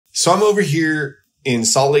So I'm over here in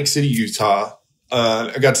Salt Lake City, Utah.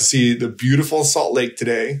 I got to see the beautiful Salt Lake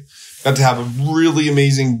today. Got to have a really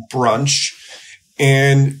amazing brunch.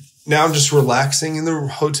 And now I'm just relaxing in the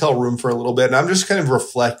hotel room for a little bit. And I'm just kind of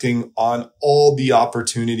reflecting on all the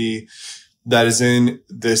opportunity that is in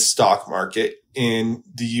this stock market in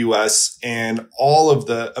the US and all of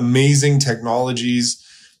the amazing technologies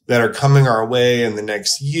that are coming our way in the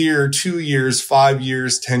next year, 2 years, 5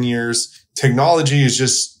 years, 10 years. Technology is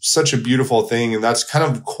just such a beautiful thing. And that's kind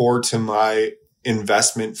of core to my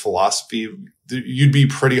investment philosophy. You'd be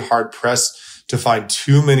pretty hard pressed to find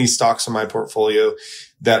too many stocks in my portfolio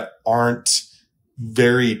that aren't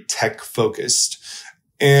very tech focused.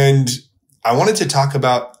 And I wanted to talk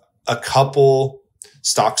about a couple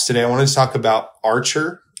stocks today. I wanted to talk about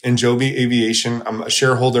ACHR and Joby Aviation. I'm a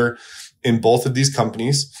shareholder in both of these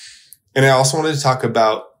companies. And I also wanted to talk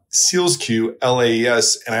about SealsQ,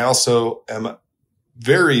 LAES, and I also am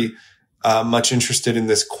very much interested in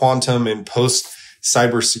this quantum and post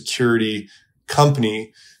cybersecurity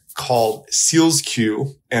company called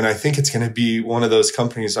SealsQ. And I think it's going to be one of those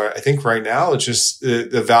companies. I think right now it's just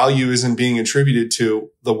the value isn't being attributed to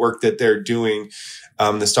the work that they're doing.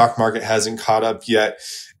 The stock market hasn't caught up yet.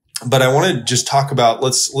 But I want to just talk about,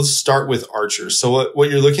 let's start with ACHR. So what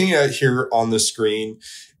you're looking at here on the screen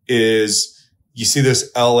is you see this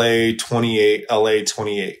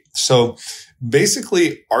LA28. So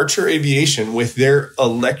basically ACHR Aviation with their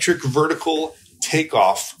electric vertical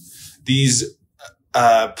takeoff, these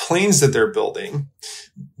planes that they're building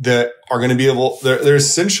that are going to be able, they're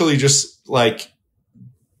essentially just like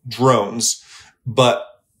drones, but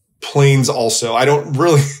planes also. I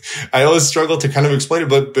always struggle to kind of explain it,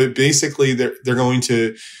 but basically they're going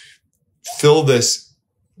to fill this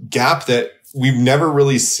gap that we've never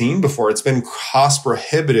really seen before. It's been cost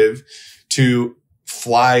prohibitive to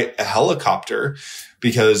fly a helicopter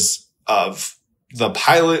because of the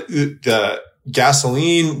pilot, the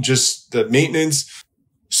gasoline, just the maintenance.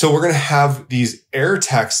 So we're going to have these air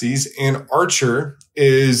taxis, and ACHR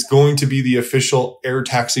is going to be the official air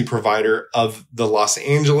taxi provider of the Los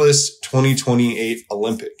Angeles 2028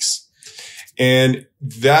 Olympics. And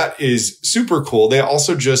that is super cool. They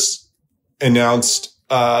also just announced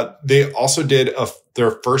they also did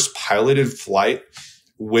their first piloted flight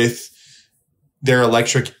with their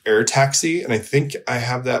electric air taxi. And I think I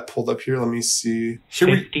have that pulled up here. Let me see.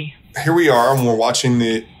 Here we are, and we're watching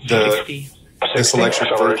this electric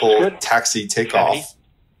vertical taxi takeoff.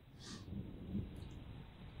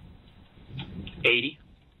 80.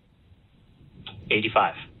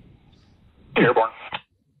 85. Airborne.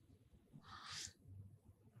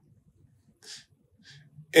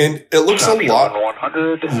 And it looks a lot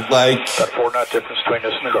 100, like 4-knot difference between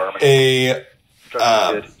this and the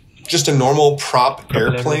Garmin. Just a normal prop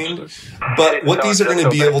airplane. But what these are going to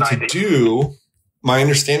be able to do, my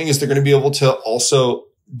understanding is they're going to be able to also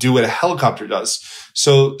do what a helicopter does.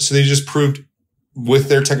 So they just proved with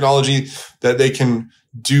their technology that they can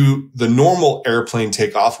do the normal airplane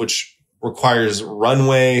takeoff, which requires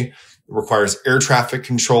runway, requires air traffic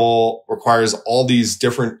control, requires all these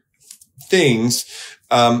different things.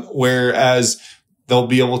 Whereas they'll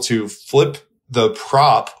be able to flip the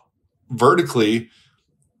prop vertically,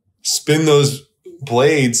 spin those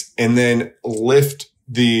blades, and then lift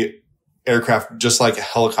the aircraft just like a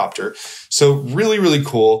helicopter. So really, really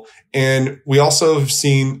cool. And we also have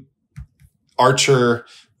seen ACHR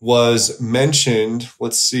was mentioned.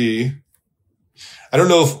 Let's see. I don't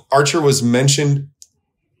know if ACHR was mentioned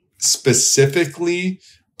specifically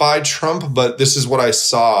by Trump, but this is what I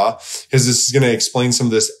saw, because this is going to explain some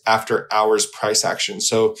of this after hours price action.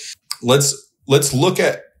 So let's look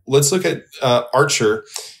at ACHR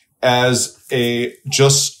as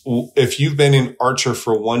if you've been in ACHR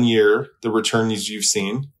for 1 year, the returns you've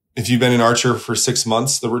seen. If you've been in ACHR for 6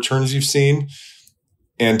 months, the returns you've seen.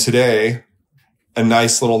 And today, a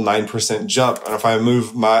nice little 9% jump. And if I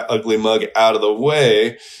move my ugly mug out of the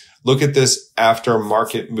way, look at this after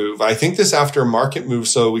market move. I think this after market move.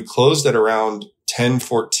 So we closed at around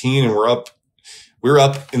 10.14 and we're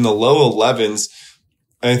up in the low 11s.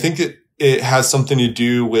 And I think it has something to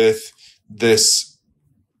do with this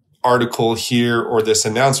article here or this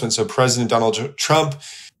announcement. So President Donald Trump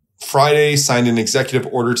Friday signed an executive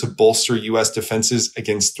order to bolster U.S. defenses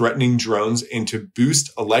against threatening drones and to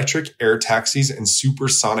boost electric air taxis and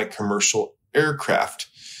supersonic commercial aircraft.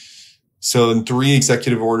 So in 3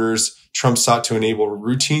 executive orders, Trump sought to enable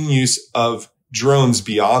routine use of drones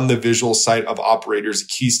beyond the visual sight of operators, a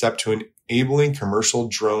key step to enabling commercial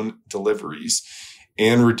drone deliveries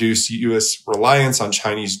and reduce U.S. reliance on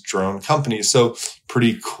Chinese drone companies. So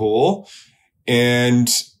pretty cool. And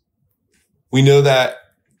we know that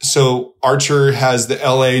So ACHR has the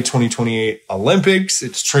LA 2028 Olympics.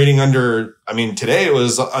 It's trading under, today it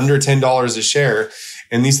was under $10 a share.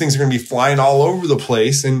 And these things are going to be flying all over the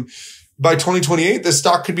place. And by 2028, the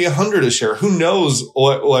stock could be 100 a share. Who knows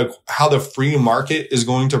how the free market is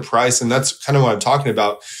going to price? And that's kind of what I'm talking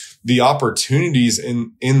about. The opportunities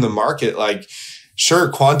in the market. Like,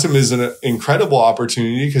 sure, quantum is an incredible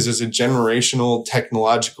opportunity because it's a generational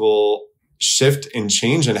technological shift and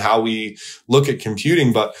change in how we look at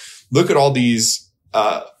computing. But look at all these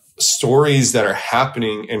stories that are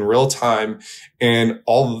happening in real time and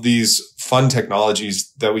all of these fun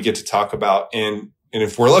technologies that we get to talk about and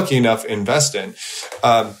if we're lucky enough, invest in.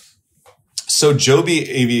 So Joby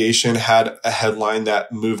Aviation had a headline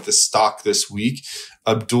that moved the stock this week.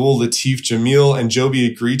 Abdul Latif Jamil and Joby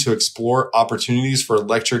agreed to explore opportunities for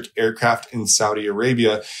electric aircraft in Saudi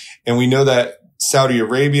Arabia. And we know that Saudi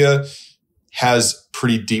Arabia has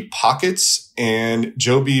pretty deep pockets, and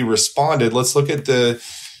Joby responded. Let's look at the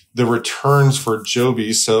returns for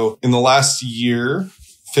Joby. So in the last year,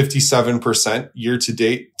 57% year to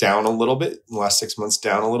date, down a little bit. In the last 6 months,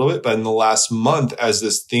 down a little bit. But in the last month, as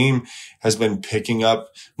this theme has been picking up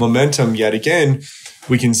momentum yet again,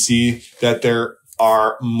 we can see that there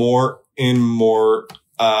are more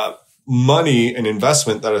money and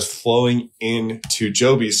investment that is flowing into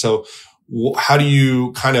Joby. So how do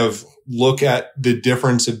you kind of look at the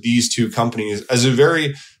difference of these two companies? As a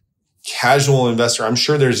very casual investor, I'm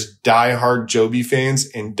sure there's diehard Joby fans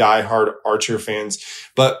and diehard ACHR fans.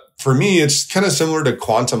 But for me, it's kind of similar to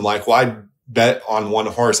quantum. Like, why bet on one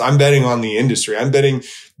horse? I'm betting on the industry. I'm betting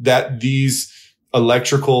that these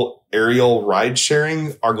electrical aerial ride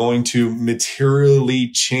sharing are going to materially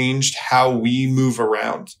change how we move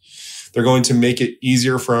around. They're going to make it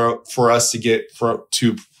easier for us to get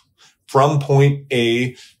from point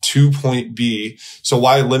A to point B. So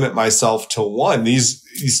why limit myself to one? These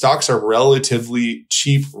stocks are relatively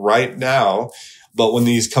cheap right now, but when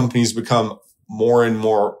these companies become more and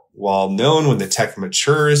more well-known, when the tech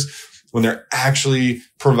matures, when they're actually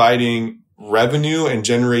providing revenue and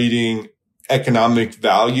generating economic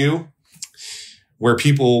value, where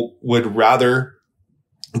people would rather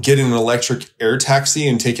get in an electric air taxi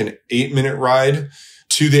and take an 8-minute ride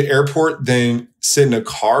to the airport than sit in a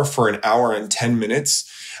car for an hour and 10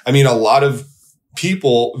 minutes. A lot of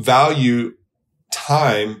people value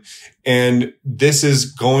time, and this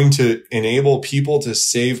is going to enable people to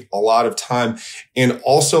save a lot of time. And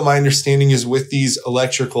also my understanding is with these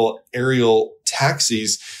electrical aerial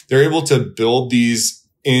taxis, they're able to build these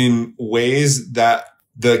in ways that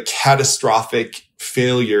the catastrophic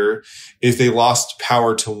failure, if they lost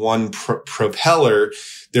power to one propeller,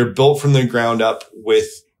 they're built from the ground up with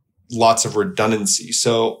lots of redundancy.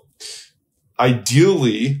 So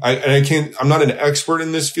ideally, I'm not an expert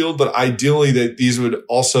in this field, but ideally that these would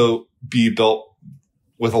also be built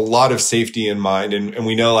with a lot of safety in mind. And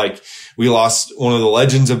we know, like, we lost one of the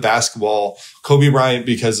legends of basketball, Kobe Bryant,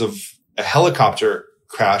 because of a helicopter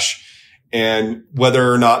crash. And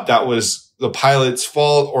whether or not that was the pilot's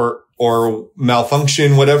fault or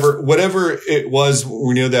malfunction, whatever it was,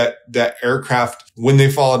 we know that aircraft, when they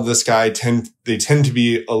fall out of the sky, tend to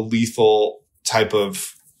be a lethal type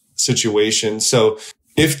of situation. So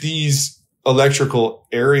if these electrical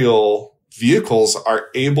aerial vehicles are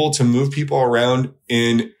able to move people around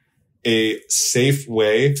in a safe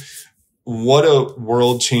way, what a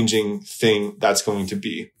world-changing thing that's going to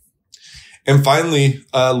be. And finally,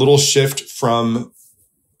 a little shift from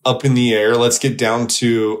up in the air. Let's get down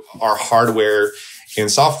to our hardware and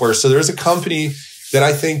software. So there's a company that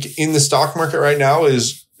I think in the stock market right now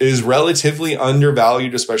is relatively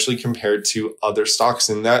undervalued, especially compared to other stocks.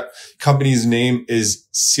 And that company's name is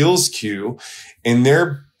SealsQ, and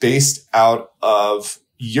they're based out of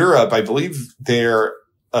Europe. I believe they're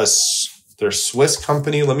Swiss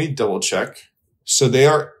company. Let me double check. So they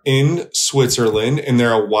are in Switzerland, and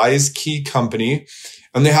they're a WiseKey company,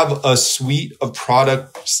 and they have a suite of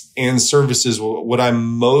products and services. What I'm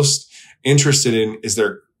most interested in is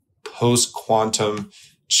their post-quantum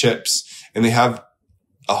chips, and they have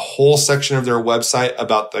a whole section of their website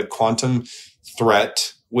about the quantum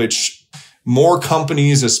threat, which more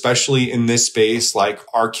companies, especially in this space, like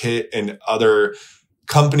ARKit and other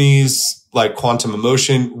companies like Quantum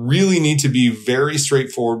Emotion, really need to be very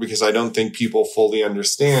straightforward, because I don't think people fully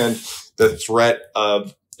understand the threat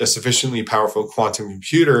of a sufficiently powerful quantum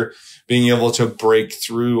computer being able to break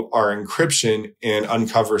through our encryption and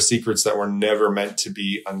uncover secrets that were never meant to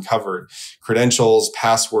be uncovered. Credentials,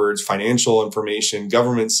 passwords, financial information,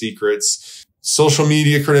 government secrets, social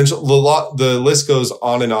media credentials, the list goes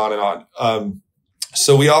on and on and on.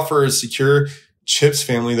 So we offer secure chips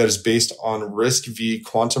family that is based on RISC-V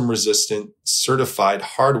quantum resistant certified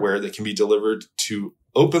hardware that can be delivered to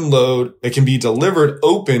open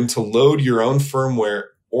to load your own firmware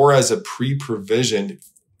or as a pre-provisioned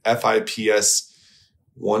FIPS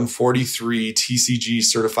 143 TCG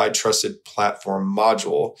certified trusted platform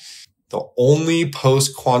module. The only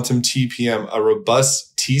post-quantum TPM, a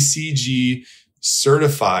robust TCG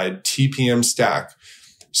certified TPM stack.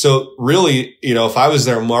 So really, if I was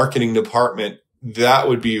their marketing department, that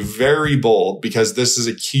would be very bold because this is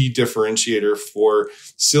a key differentiator for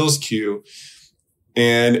SealsQ.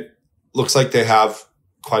 And looks like they have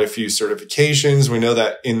quite a few certifications. We know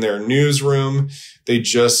that in their newsroom, they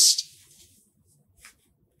just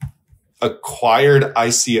acquired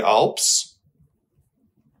IC Alps.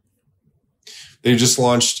 They just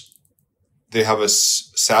launched, they have a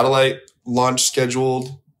satellite launch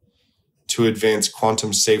scheduled to advance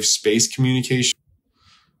quantum safe space communication.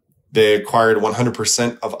 They acquired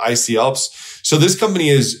 100% of IC Alps. So this company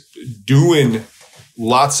is doing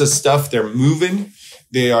lots of stuff. They're moving.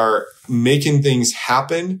 They are making things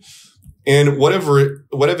happen. And what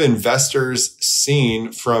have investors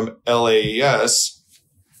seen from LAES?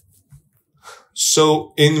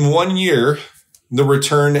 So in 1 year, the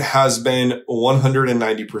return has been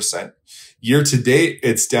 190%. Year to date,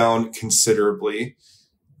 it's down considerably.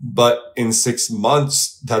 But in 6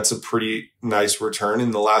 months, that's a pretty nice return.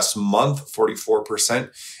 In the last month, 44%.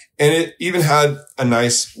 And it even had a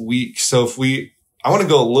nice week. So I want to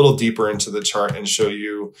go a little deeper into the chart and show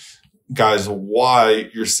you guys why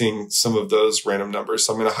you're seeing some of those random numbers.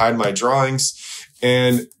 So I'm going to hide my drawings.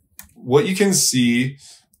 And what you can see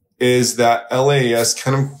is that LAES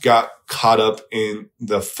kind of got caught up in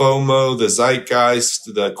the FOMO, the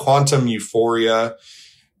zeitgeist, the quantum euphoria,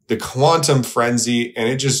 the quantum frenzy, and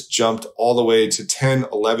it just jumped all the way to $10,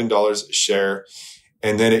 $11 a share.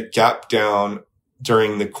 And then it gapped down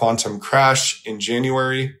during the quantum crash in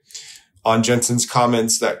January on Jensen's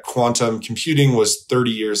comments that quantum computing was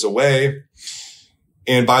 30 years away.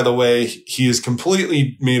 And by the way, he has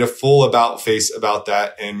completely made a full about face about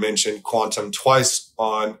that and mentioned quantum twice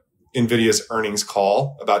on NVIDIA's earnings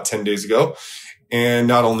call about 10 days ago. And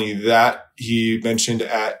not only that, he mentioned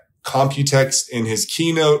at Computex in his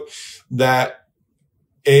keynote that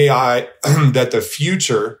AI, that the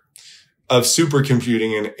future of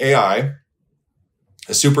supercomputing and AI,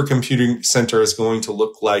 a supercomputing center is going to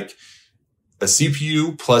look like a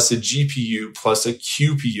CPU plus a GPU plus a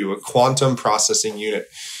QPU, a quantum processing unit.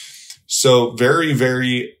 So very,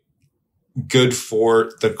 very good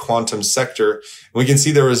for the quantum sector. And we can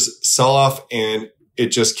see there was sell-off and it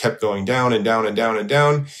just kept going down and down and down and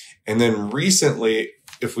down. And then recently,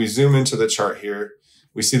 if we zoom into the chart here,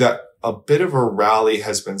 we see that a bit of a rally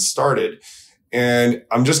has been started. And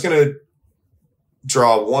I'm just going to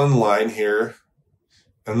draw one line here.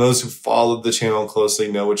 And those who followed the channel closely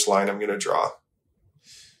know which line I'm going to draw.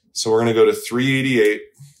 So we're going to go to 388.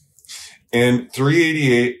 And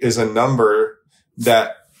 388 is a number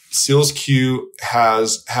that SealsQ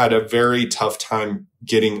has had a very tough time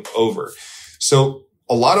getting over. So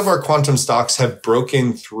a lot of our quantum stocks have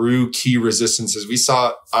broken through key resistances. We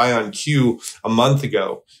saw IonQ a month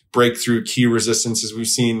ago break through key resistances. We've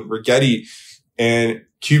seen Rigetti and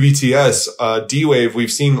QBTS, D-Wave.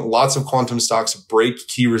 We've seen lots of quantum stocks break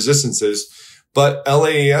key resistances, but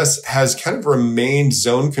LAES has kind of remained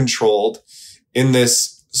zone controlled in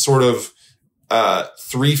this sort of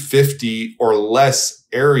 350 or less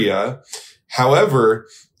area. However,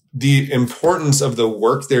 the importance of the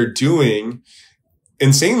work they're doing,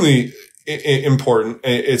 insanely important.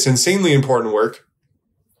 It's insanely important work.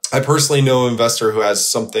 I personally know an investor who has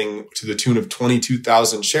something to the tune of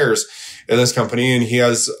 22,000 shares in this company. And he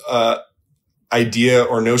has idea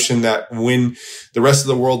or notion that when the rest of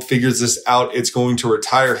the world figures this out, it's going to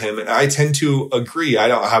retire him. And I tend to agree. I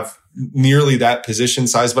don't have nearly that position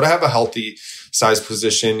size, but I have a healthy size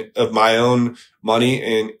position of my own money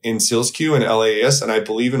in SealsQ and LAES. And I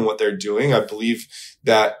believe in what they're doing. I believe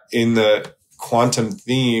that in the quantum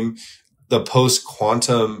theme, the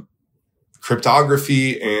post-quantum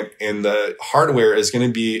cryptography and the hardware is going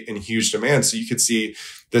to be in huge demand. So you could see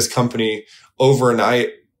this company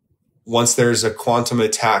overnight, once there's a quantum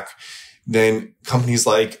attack, then companies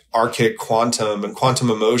like Arctic Quantum and Quantum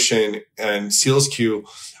Emotion and SealsQ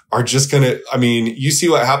are just going to, I mean, you see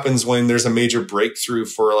what happens when there's a major breakthrough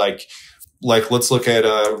for like let's look at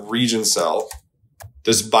Region Cell,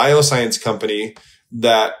 this bioscience company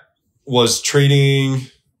that was trading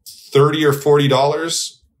 $30 or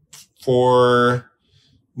 $40 for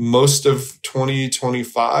most of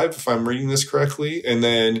 2025, if I'm reading this correctly. And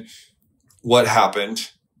then what happened?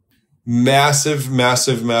 massive,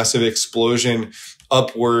 massive, massive explosion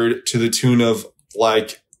upward to the tune of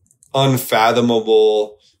like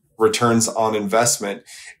unfathomable returns on investment.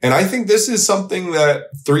 And I think this is something that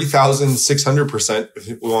 3,600%, if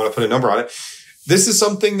we want to put a number on it, this is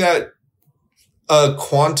something that a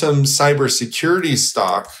quantum cybersecurity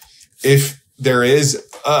stock, if there is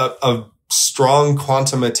a strong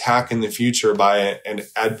quantum attack in the future by an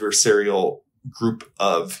adversarial group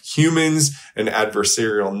of humans, an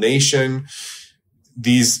adversarial nation,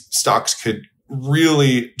 these stocks could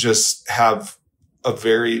really just have a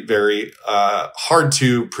very, very hard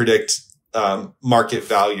to predict market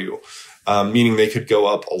value, meaning they could go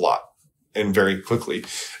up a lot and very quickly.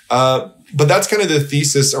 But that's kind of the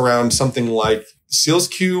thesis around something like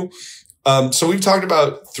SealsQ. So we've talked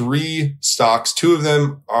about 3 stocks. 2 of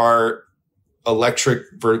them are electric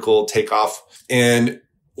vertical takeoff. And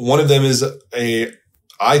one of them is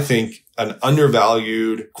I think, an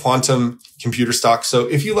undervalued quantum computer stock. So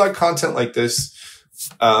if you like content like this,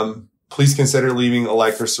 please consider leaving a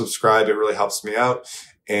like or subscribe. It really helps me out,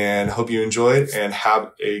 and hope you enjoyed and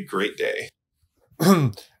have a great day.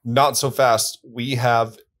 Not so fast. We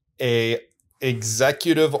have a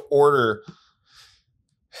executive order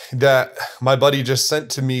that my buddy just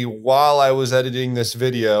sent to me while I was editing this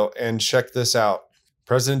video, and check this out.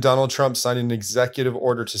 President Donald Trump signed an executive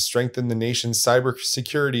order to strengthen the nation's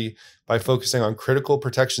cybersecurity by focusing on critical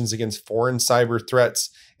protections against foreign cyber threats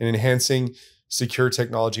and enhancing secure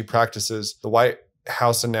technology practices. The White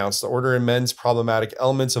House announced the order amends problematic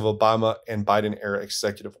elements of Obama and Biden-era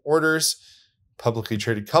executive orders. Publicly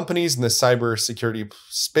traded companies in the cybersecurity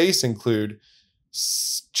space include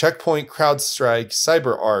Checkpoint, CrowdStrike,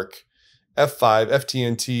 CyberArk, F5,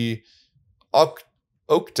 FTNT,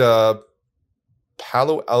 Okta,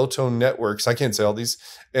 Palo Alto Networks. I can't say all these.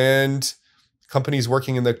 And companies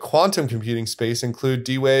working in the quantum computing space include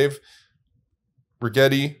D-Wave,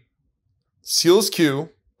 Rigetti, SealsQ,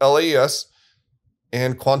 LAES,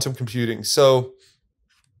 and quantum computing. So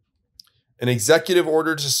an executive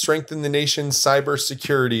order to strengthen the nation's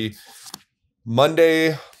cybersecurity.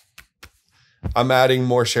 Monday, I'm adding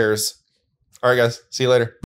more shares. All right, guys. See you later.